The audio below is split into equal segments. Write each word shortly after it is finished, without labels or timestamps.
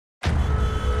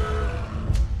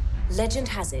Legend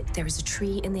has it there is a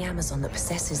tree in the Amazon that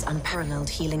possesses unparalleled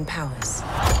healing powers.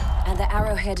 And the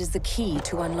arrowhead is the key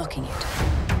to unlocking it.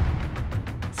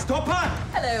 Stop her!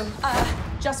 Hello.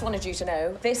 Just wanted you to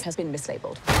know, this has been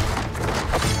mislabeled.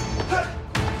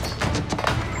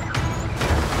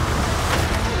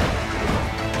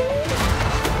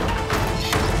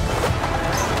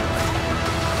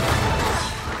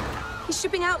 He's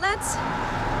shipping out, lads?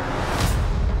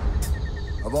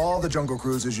 Of all the jungle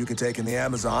cruises you could take in the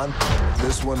Amazon,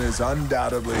 this one is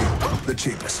undoubtedly the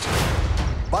cheapest.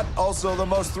 But also the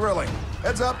most thrilling.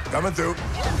 Heads up, coming through.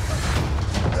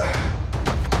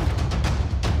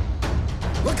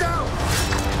 Look out!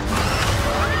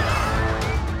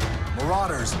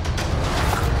 Marauders.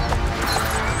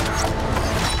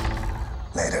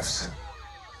 Natives.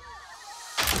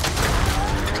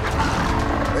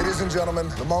 Ladies and gentlemen,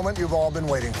 the moment you've all been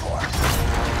waiting for.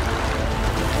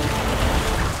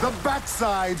 The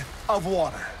backside of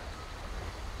water.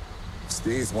 It's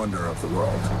the eighth wonder of the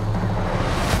world.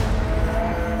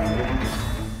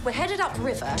 We're headed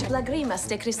upriver to Lagrimas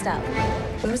de Cristal.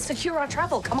 We must secure our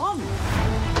travel. Come on.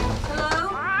 Hello?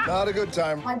 Not a good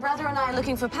time. My brother and I are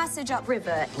looking for passage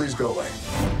upriver. Please go away.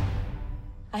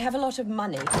 I have a lot of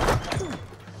money.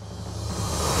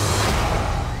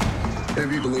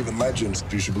 If you believe in legends,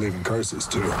 you should believe in curses,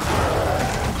 too.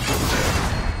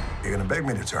 You're gonna beg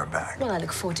me to turn back. Well, I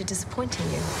look forward to disappointing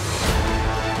you.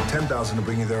 10,000 to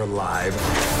bring you there alive.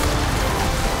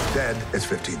 Dead, it's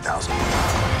 15,000.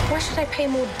 Why should I pay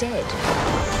more dead?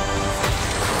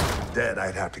 Dead,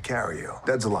 I'd have to carry you.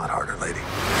 Dead's a lot harder, lady.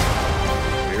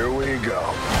 Here we go.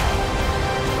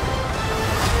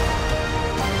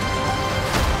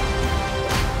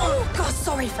 Oh, God,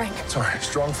 sorry, Frank. Sorry,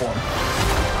 strong form.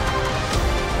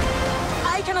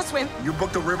 I cannot swim. You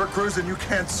booked a river cruise and you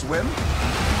can't swim?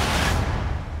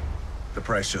 The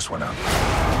price just went up.